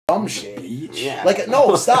dumb shit. Yeah. Like,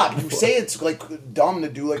 no, stop. You say it's like dumb to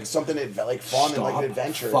do like something like fun and like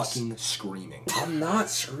adventurous. Fucking screaming. I'm not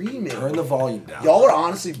screaming. Turn the volume down. Y'all are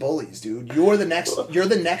honestly bullies, dude. You're the next. You're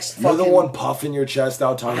the next. You're fucking, the one puffing your chest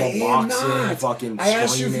out, talking about boxing, not. fucking. I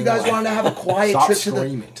asked you if you guys wanted to have a quiet trip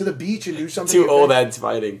to the beach and do something. Two old heads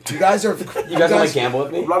fighting. You guys are. You guys want to gamble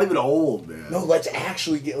with me? I'm not even old, man. No, let's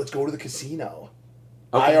go to the casino.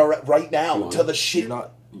 Okay. IRL right now to the shit. You're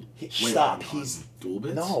not. Stop. He's dual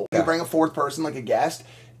bits. no. You bring a fourth person like a guest.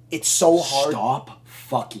 It's so hard. Stop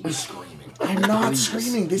fucking screaming. I'm not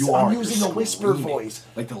screaming. I'm using a whisper voice.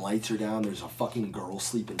 Like the lights are down. There's a fucking girl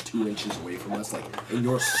sleeping 2 inches away from us. Like, and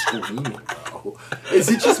you're screaming, bro. Is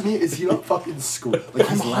it just me? Is he not fucking screaming? Like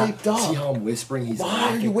I'm hyped up. See how I'm whispering? He's Why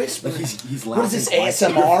laughing. are you whispering? Like he's laughing. What is this,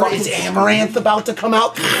 ASMR? Is Amaranth about to come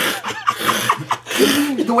out?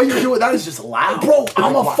 The way you're doing that is just loud. Bro,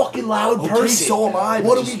 I'm a fucking loud person. Okay, so am I.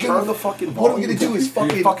 What are we turn the fucking volume? What are we gonna do? Is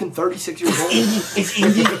You're fucking 36 years old.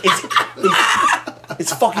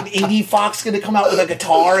 Is fucking Indie Fox gonna come out with a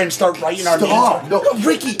guitar and start writing our names? No,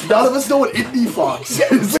 Ricky, none of us know what Indie Fox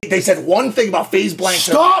is. They said one thing about Faze Banks.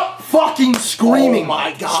 Stop fucking screaming. Oh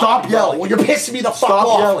my god. Stop yelling. Well, you're pissing me the fuck Stop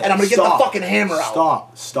off. yelling. And I'm gonna get the fucking hammer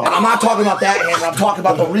out. Stop. And I'm not talking about that hammer. I'm talking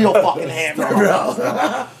about the real fucking hammer,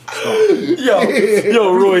 bro.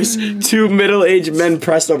 Yo, Royce, two middle-aged men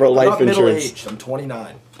pressed over life I'm not insurance. middle-aged. I'm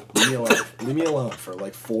 29. Leave me alone. Leave me alone for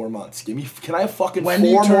like 4 months. Can I have fucking When do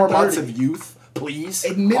you 4 turn more 30? months of youth, please?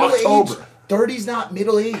 October. 30's not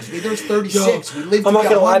middle age. Neither is 36. We live to I'm not be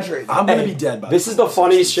gonna lie. 100. I'm gonna be dead by This is the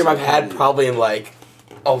funniest stream I've had probably in like.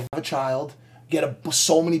 Have a child, get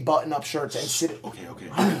so many button-up shirts, and sit. Okay.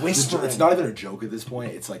 I'm whispering. It's not even a joke at this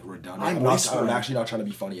point. It's like redundant. I'm actually not trying to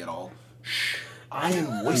be funny at all. I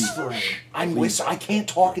am whispering. I'm whispering. I can't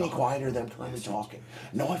talk any quieter than I'm currently talking.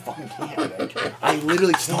 No, I fucking can't, Rick. I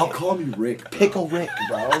literally Stop can't. calling me Rick. Bro. Pickle Rick,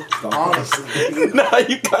 bro. Honestly. Dude. Nah,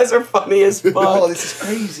 you guys are funny as fuck. No, this is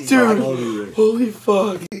crazy, dude. Holy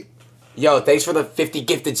fuck. Yo, thanks for the 50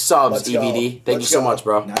 gifted subs, EBD. Thank you so much,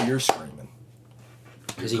 bro. Now you're screaming.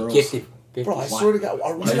 Is he gifted? 50? Bro, I swear to God,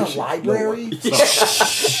 are we in a library?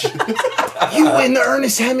 You in the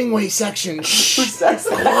Ernest Hemingway section. Shh. Who says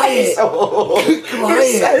that? Quiet. Who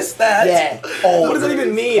says that? Yeah. Oh, what does that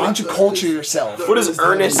even mean? Why don't you culture yourself? What is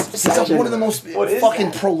Ernest? He's one of the most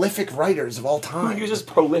fucking prolific writers of all time. You're just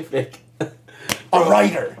prolific. A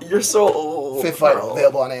writer. You're so old. Fifth Fight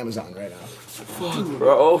available on Amazon right now. Fuck,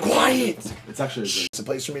 bro. Quiet. It's actually it's a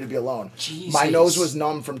place for me to be alone. Jesus. My nose was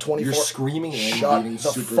numb from 24. You're screaming and Shut reading the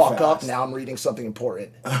super fuck fast. up. Now I'm reading something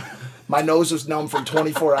important. My nose was numb from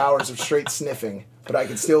 24 hours of straight sniffing, but I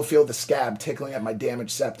could still feel the scab tickling at my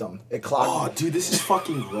damaged septum. It clogged. Oh, dude, this is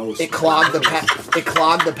fucking gross. It clogged the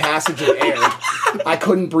passage of air. I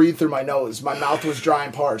couldn't breathe through my nose. My mouth was dry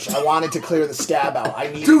and parched. I wanted to clear the scab out. I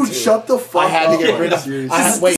needed to. Dude, shut the fuck up. I had to get rid of. Wait.